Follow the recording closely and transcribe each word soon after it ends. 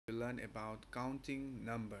learn about counting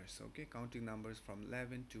numbers. Okay, counting numbers from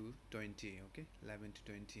 11 to 20. Okay, 11 to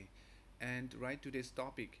 20. And write today's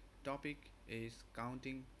topic is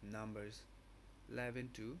counting numbers 11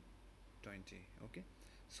 to 20. Okay,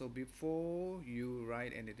 so before you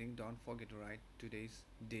write anything, don't forget to write today's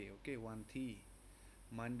day. Okay, 1T,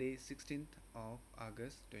 Monday 16th of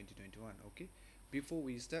August 2021. Okay, before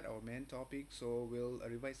we start our main topic, so we'll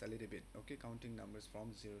revise a little bit. Okay, counting numbers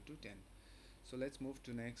from 0 to 10. So let's move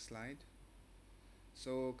to next slide.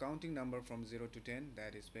 So counting number from 0 to 10,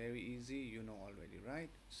 that is very easy, you know already, right?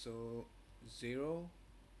 So 0,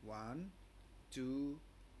 1, 2,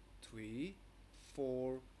 3,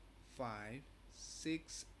 4, 5,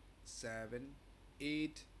 6, 7,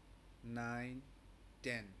 8, 9,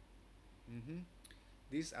 10.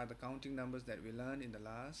 These are the counting numbers that we learned in the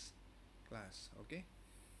last class. Okay,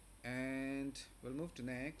 and we'll move to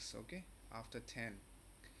next. Okay, after 10.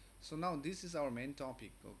 So now this is our main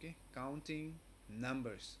topic. Okay, counting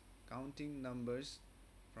numbers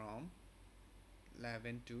from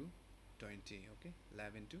 11 to 20. Okay,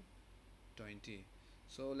 11 to 20.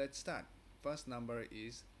 So let's start. First number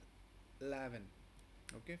is 11.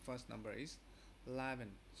 Okay, first number is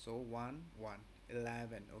 11. So 1 1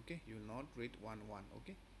 11. Okay, you will not read 1 1.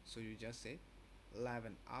 Okay, so you just say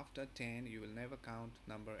 11. After 10 you will never count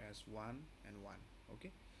number as 1 and 1.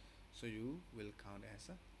 Okay, so you will count as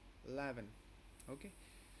a 11. Okay,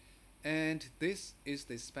 and this is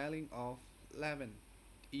the spelling of 11.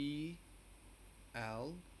 E-L-E-V-E-N,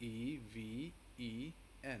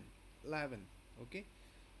 11. Okay,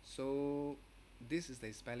 so this is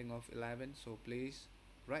the spelling of 11, so please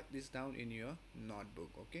write this down in your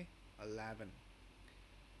notebook. Okay, 11.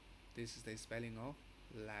 This is the spelling of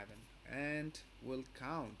 11, and we'll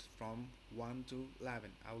count from 1 to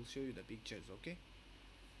 11. I will show you the pictures. Okay,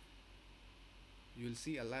 you'll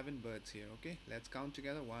see 11 birds here. Okay, let's count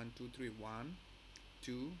together. 1 2 3. 1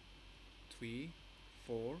 2 3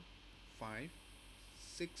 4 5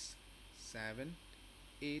 6 7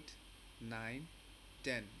 8 9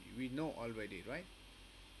 10. We know already, right?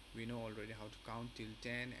 We know already how to count till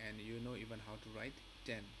 10, and you know even how to write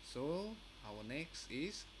 10. So our next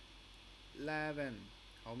is 11.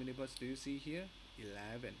 How many birds do you see here?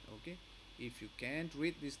 11. Okay, if you can't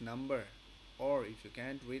read this number, or if you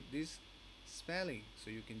can't read this spelling, so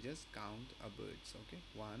you can just count a birds. Okay,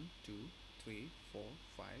 1 2 3 4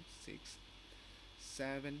 5 6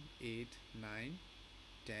 7 8 9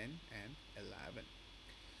 10 and 11.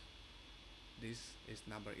 This is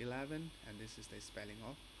number 11, and this is the spelling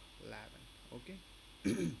of 11. Okay,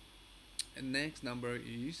 and next number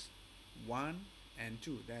is 1 and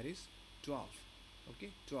 2, that is 12.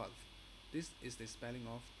 Okay, 12. This is the spelling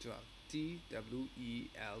of 12. Twelve,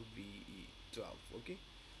 12. Okay,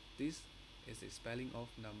 this is the spelling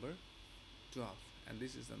of number 12, and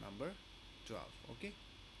this is the number 12. Okay,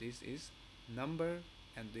 this is number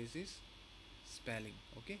and this is spelling.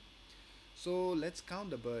 Okay, so let's count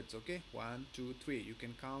the birds. Okay, 1 2 3. You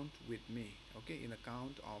can count with me. Okay, in a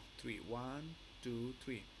count of 3. 1 2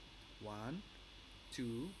 3. 1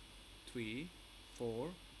 2 3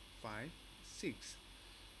 4 5 6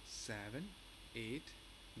 7 8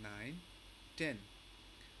 9 10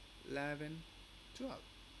 11 12.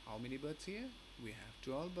 How many birds here? We have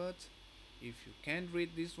 12 birds. If you can't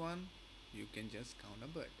read this one, you can just count a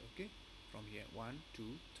bird. Okay, from here: 1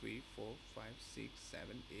 2 3 4 5 6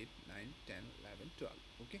 7 8 9 10 11 12.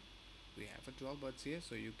 Okay, we have a 12 birds here,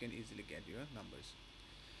 so you can easily get your numbers.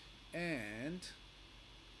 And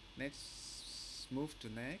let's move to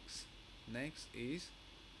next is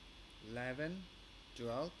 11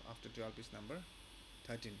 12. After 12 is number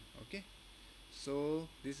 13. Okay, so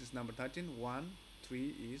this is number 13. 1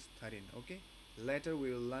 3 is 13. Okay, later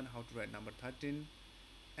we will learn how to write number 13,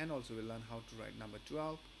 and also we'll learn how to write number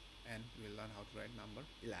 12, and we'll learn how to write number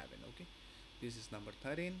 11. Okay, this is number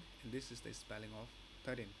 13, and this is the spelling of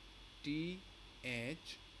 13. T-H-I-R,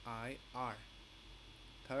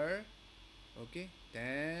 third. Okay,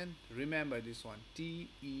 then remember this one,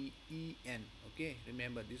 T-E-E-N. Okay,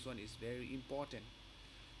 remember this one is very important.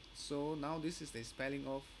 So now this is the spelling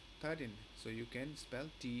of 13, so you can spell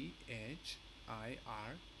T-H-I-R-T-E-E-N,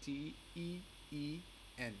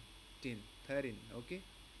 13. Okay,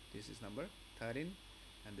 this is number 13,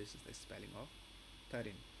 and this is the spelling of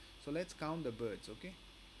 13. So let's count the birds. Okay,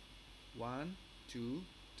 1 2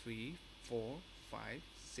 3 4 5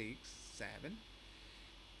 6 7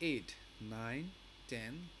 8 9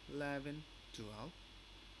 10 11 12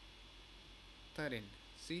 13.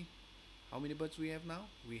 See how many birds we have now?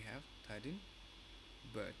 We have 13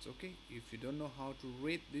 birds. Okay, if you don't know how to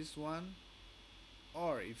read this one,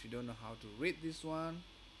 or if you don't know how to read this one,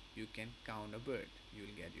 you can count a bird. You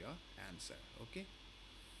will get your answer. Okay,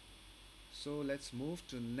 so let's move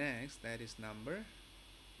to next, that is number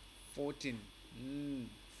 14.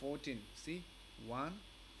 14, see, 1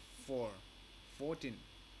 4 14.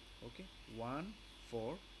 Okay, 1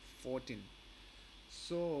 4 14.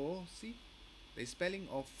 So see, the spelling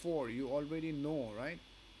of 4 you already know, right?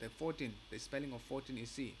 The 14, the spelling of 14 is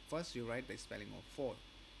C. First you write the spelling of 4,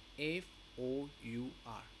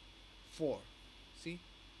 F-O-U-R, 4. See,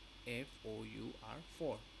 F-O-U-R,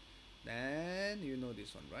 4. Then you know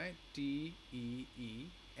this one, right?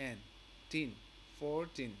 T-E-E-N, tin,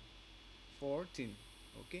 14, 14.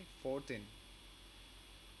 Okay, 14.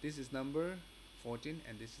 This is number 14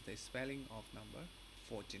 and this is the spelling of number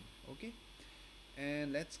 14. Okay,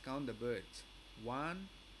 and let's count the birds. 1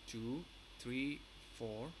 2 3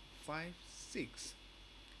 4 5 6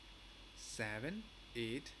 7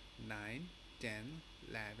 8 9 10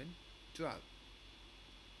 11 12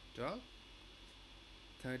 12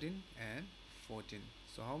 13 and 14.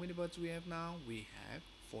 So how many birds we have now? We have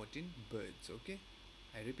 14 birds. Okay,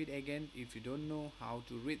 I repeat again, if you don't know how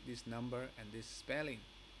to read this number and this spelling,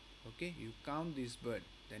 okay, you count this bird,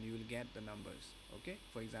 then you will get the numbers. Okay,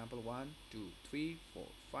 for example, 1 2 3 4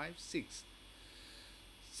 5 6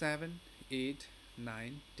 7 8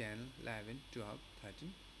 9 10 11 12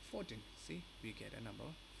 13 14. See, we get a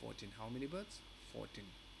number 14. How many birds? 14.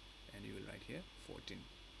 And you will write here 14.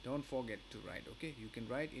 Don't forget to write. Okay, you can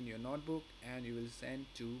write in your notebook and you will send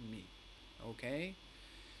to me. Okay,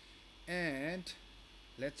 and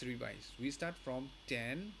let's revise. We start from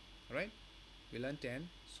 10, right? We learn 10,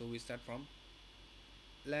 so we start from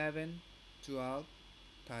 11 12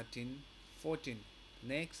 13 14.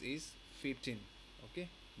 Next is 15. Okay,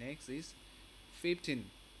 next is 15.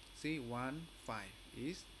 See, 1 5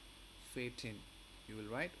 is 15. You will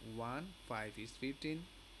write 1 5 is 15,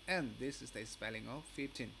 and this is the spelling of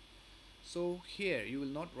 15. So here you will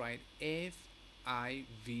not write F-I-V-E,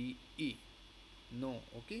 no.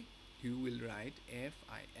 Okay, you will write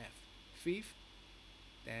F-I-F, fifth.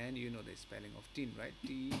 Then you know the spelling of tin, right?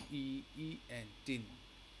 T-E-E-N, tin,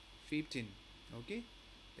 15. Okay,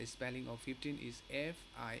 the spelling of 15 is F-I-F-T-E-E-N,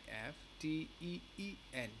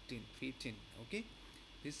 tin, 15. Okay,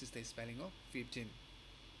 this is the spelling of 15.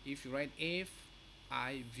 If you write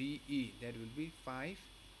F-I-V-E, that will be 5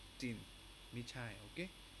 tin, michai. Okay,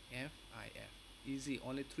 F-I-F, easy,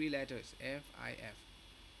 only 3 letters, F-I-F.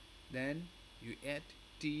 Then you add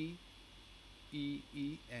T-E-E-N,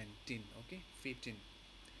 tin. Okay, 15.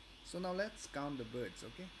 So now let's count the birds.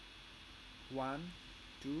 Okay, 1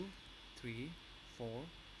 2 3 4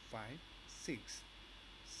 5 6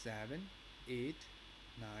 7 8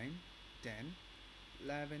 9 10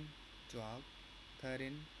 11 12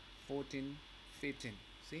 13 14 15.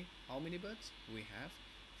 See how many birds we have?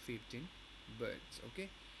 15 birds. Okay,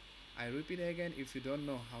 I repeat again, if you don't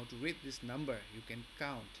know how to read this number, you can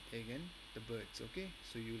count again the birds. Okay,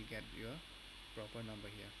 so you will get your proper number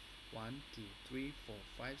here. 1 2 3 4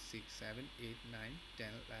 5 6 7 8 9 10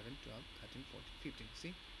 11 12 13 14 15.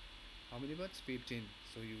 See how many birds? 15.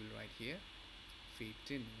 So you will write here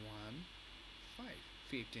 15, 1 5,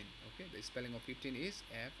 15. Okay, the spelling of 15 is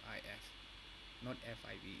F-I-F, not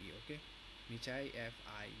F-I-V-E. Okay, michai,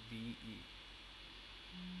 F-I-V-E.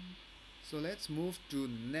 So let's move to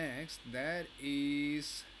next, that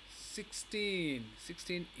is 16.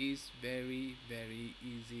 16 is very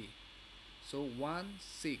easy. So 1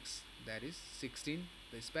 6, that is 16.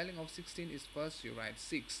 The spelling of 16 is, first you write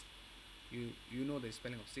 6. You know the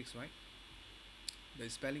spelling of 6, right? The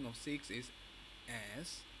spelling of 6 is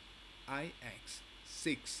S-I-X,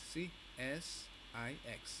 6. See,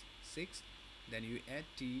 S-I-X, 6. Then you add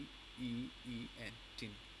T-E-E-N,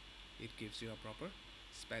 tin. It gives you a proper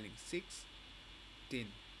spelling. 6 tin,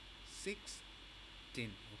 6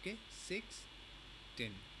 tin. Okay, 6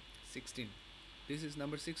 tin, 16. This is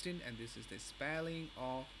number 16 and this is the spelling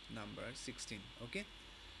of number 16. Okay,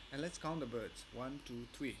 and let's count the birds. 1 2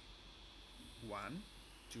 3. 1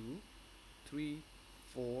 2 3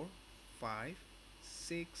 4 5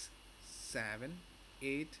 6 7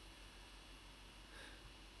 8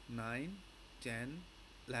 9 10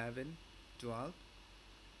 11 12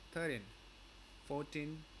 13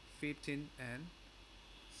 14 15 and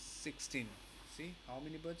 16. See how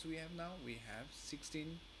many birds we have now? We have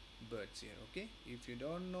 16 birds here. Okay, if you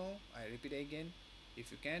don't know, I repeat again,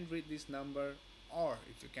 if you can't read this number or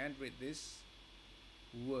if you can't read this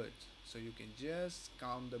word, so you can just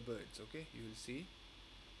count the birds. Okay, you will see,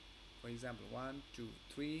 for example, 1 2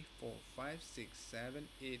 3 4 5 6 7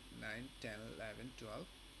 8 9 10 11 12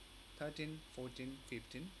 13 14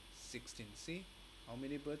 15 16. See how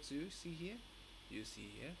many birds you see here? You see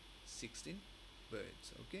here 16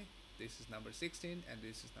 birds. Okay, this is number 16 and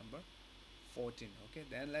this is number 14. Okay,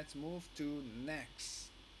 then let's move to next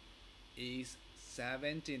is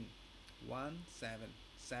 17. 1 7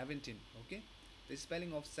 17. Okay, the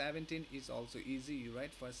spelling of 17 is also easy. You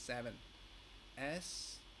write first 7,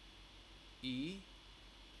 S E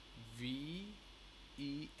V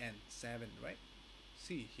E N, 7, right?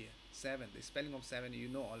 See here, 7, the spelling of 7 you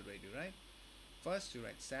know already, right? First you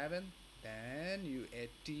write 7, then you add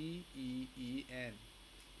T E E N,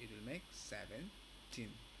 it will make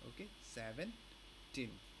 17. Okay,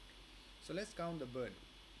 17. So let's count the bird.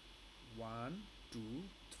 1 2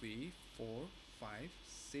 3 4 5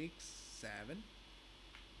 6 7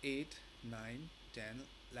 8 9 10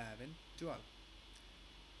 11 12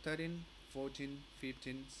 13 14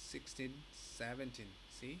 15 16 17.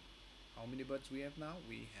 See how many birds we have now?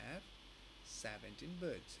 We have 17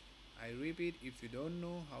 birds. I repeat, if you don't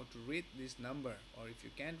know how to read this number, or if you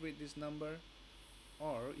can't read this number,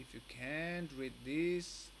 or if you can't read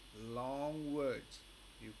these long words,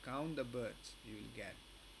 you count the birds, you will get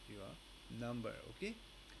your number. Okay,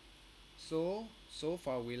 so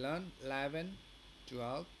far we learned 11,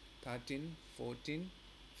 12, 13, 14,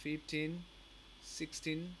 15,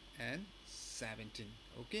 16 and 17.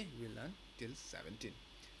 Okay, we learned till 17,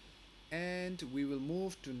 and we will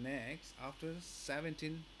move to next after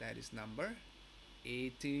 17, that is number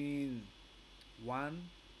 18. 1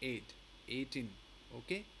 8, 18.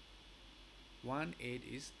 Okay, 1 8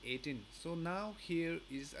 is 18. So now here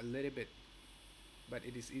is a little bit, but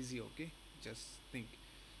it is easy. Okay, just think.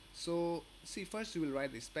 So see, first you will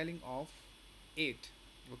write the spelling of 8.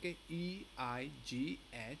 Okay, EIGHT,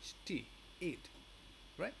 8,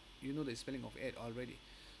 right? You know the spelling of 8 already.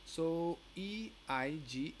 So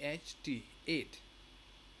EIGHT, 8.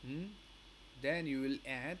 Then you will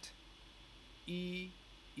add EEN.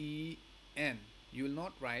 You will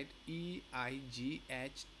not write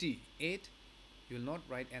EIGHT, 8. You will not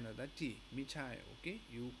write another T, Michai. Okay,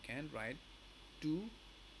 you can write 2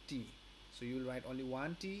 T. So you will write only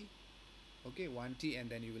 1 T. Okay, 1 T, and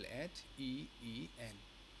then you will add EEN.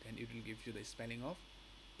 Then it will give you the spelling of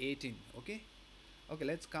 18. Okay,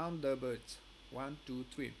 let's count the birds. 1 2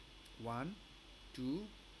 3. 1 2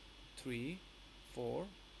 3 4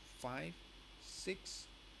 5 6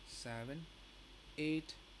 7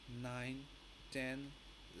 8 9 10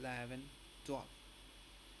 11 12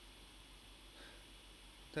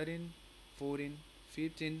 13 14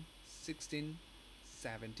 15 16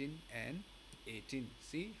 17 and 18.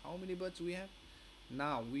 See how many birds we have?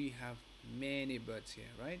 Now we have many birds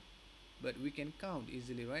here, right? But we can count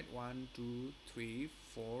easily, right? 1 2 3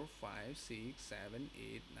 4 5 6 7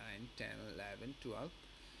 8 9 10 11 12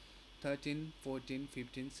 13 14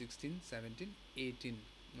 15 16 17 18.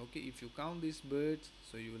 Okay, if you count these birds,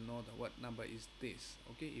 so you will know what number is this.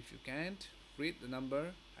 Okay, if you can't read the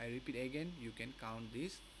number, I repeat again, you can count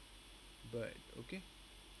this bird. Okay,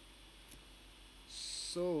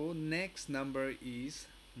 so next number is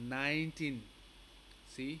 19.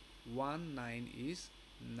 See, 1 9 is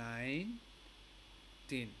 19.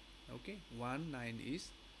 Okay, 1 9 is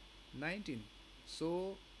 19.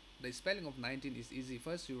 So the spelling of 19 is easy.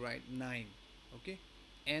 First you write 9. Okay,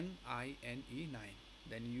 NINE, 9.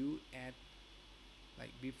 Then you add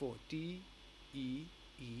like before, TEEN,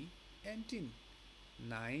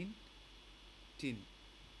 9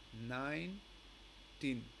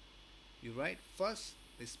 19. You write first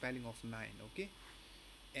the spelling of 9. Okay,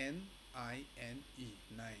 NINE,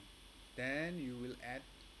 9. Then you will add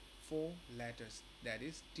 4 letters, that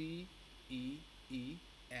is TEEN,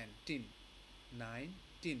 tin,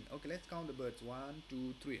 19. Okay, let's count the birds. 1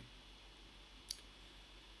 2 3.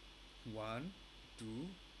 1 2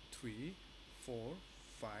 3 4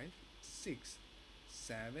 5 6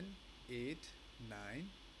 7 8 9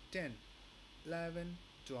 10 11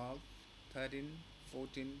 12 13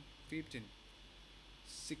 14 15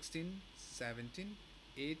 16 17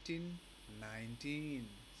 18 19.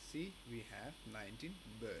 See, we have 19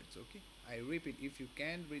 birds. Okay, I repeat, if you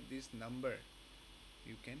can't read this number,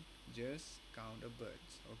 you can just count the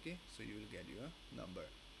birds. Okay, so you will get your number.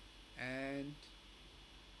 And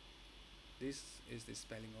this is the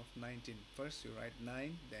spelling of 19. First you write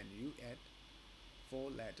 9, then you add 4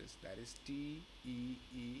 letters, that is TEEN,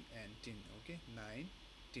 tin. Okay,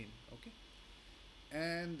 19. Okay,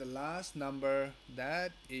 and the last number,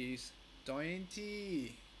 that is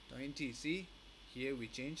 20. 20. See, here we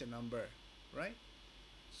change a number, right?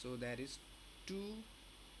 So that is 2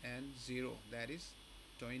 and 0, that is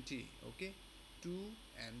 20. Okay, 2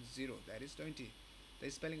 and 0, that is 20. The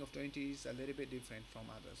spelling of 20 is a little bit different from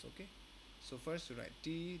others. Okay, so first you write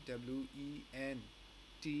TWENTY,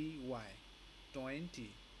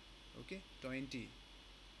 20. Okay, 20.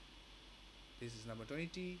 This is number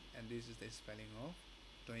 20 and this is the spelling of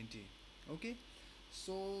 20. Okay,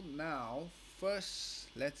 so now first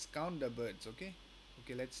let's count the birds. Okay,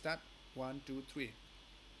 let's start. 1 2 3.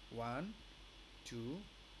 1 2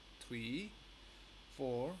 3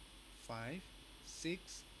 4 5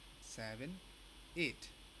 6 7 8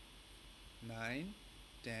 9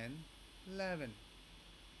 10 11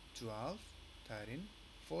 12 13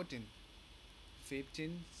 14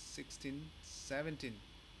 15 16 17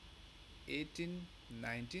 18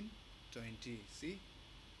 19 20. See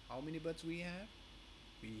how many birds we have?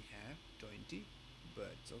 We have 20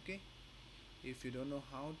 birds. Okay, if you don't know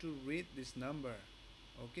how to read this number,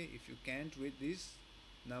 okay, if you can't read this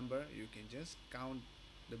number, you can just count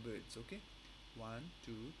the birds. Okay, 1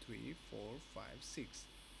 2 3 4 5 6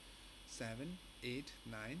 7 8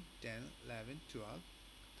 9 10 11 12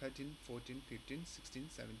 13 14 15 16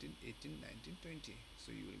 17 18 19 20.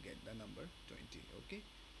 So you will get the number 20. Okay,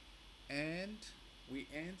 and we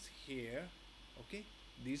end here. Okay,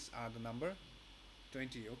 these are the number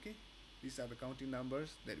 20. Okay, these are the counting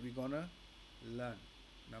numbers that we're gonna learn,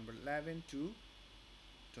 number 11 to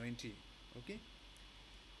 20. Okay,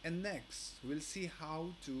 and next we'll see how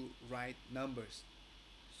to write numbers,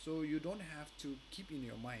 so you don't have to keep in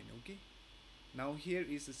your mind. Okay, now here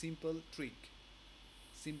is a simple trick,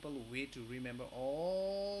 simple way to remember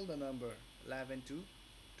all the number 11 to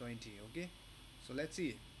 20. Okay, so let's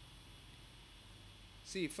see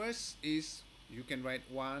first is you can write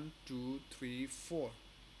 1 2 3 4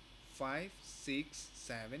 5 6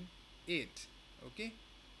 7 8. Okay,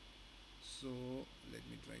 so let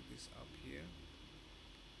me drag this up here.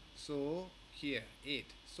 So here 8.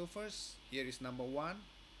 So first here is number 1,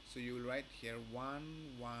 so you will write here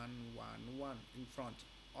 1 1 1 1 in front,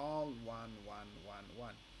 all 1 1 1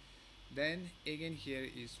 1. Then again here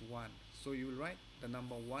is 1, so you will write the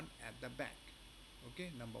number 1 at the back. Okay,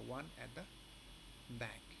 number 1 at the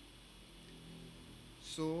back.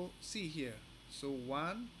 So see here, so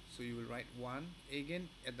 1, so you will write 1 again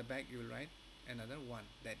at the back, you will write another 1.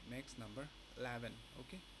 That makes number 11.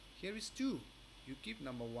 Okay, here is 2, you keep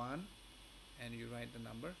number 1 and you write the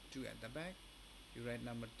number 2 at the back. You write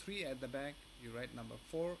number 3 at the back, you write number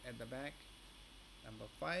 4 at the back, number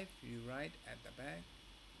 5 you write at the back,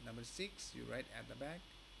 number 6 you write at the back,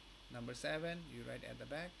 number 7 you write at the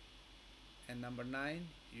back, and number 9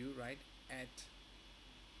 you write at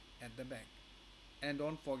the back. And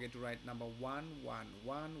don't forget to write number 1 1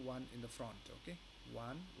 1 1 in the front. Okay,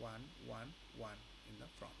 1 1 1 1 in the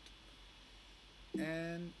front.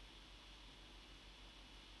 And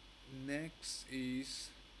next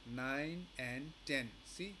is 9 and 10.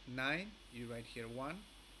 See, 9 you write here 1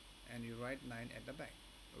 and you write 9 at the back.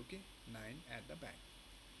 Okay, 9 at the back.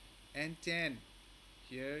 And 10,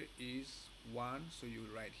 here is 1, so you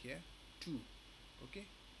will write here 2. Okay,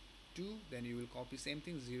 2, then you will copy same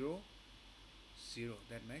thing, 0 0,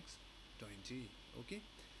 that makes 20. Okay,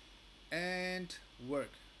 and work,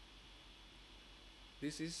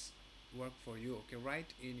 this is work for you. Okay,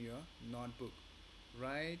 write in your notebook,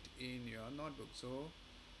 write in your notebook. So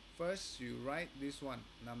first you write this one,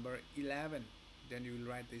 number 11, then you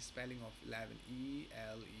will write the spelling of 11,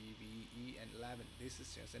 E-L-E-V-E, and 11. This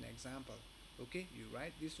is just an example. Okay, you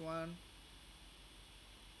write this one.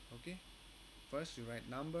 Okay, first you write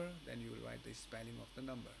number, then you will write the spelling of the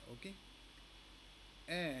number. Okay,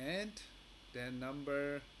 and then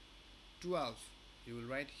number 12, you will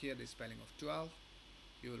write here the spelling of 12,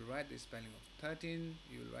 you will write the spelling of 13,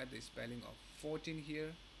 you will write the spelling of 14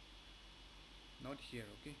 here, not here.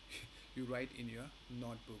 Okay, you write in your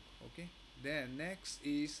notebook. Okay, then next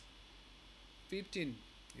is 15,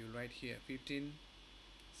 you will write here 15,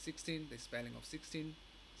 16 the spelling of 16,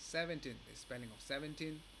 17 the spelling of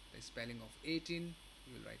 17, the spelling of 18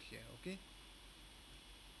 you will write here. Okay,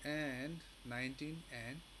 and 19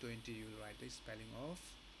 and 20 you will write the spelling of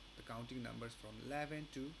the counting numbers from 11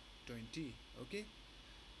 to 20. Okay,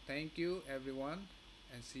 thank you everyone,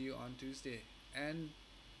 and see you on Tuesday. And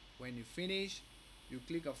when you finish, you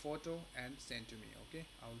click a photo and send to me. Okay,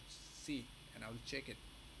 I'll see and I'll check it,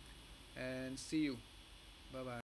 and see you. Bye bye.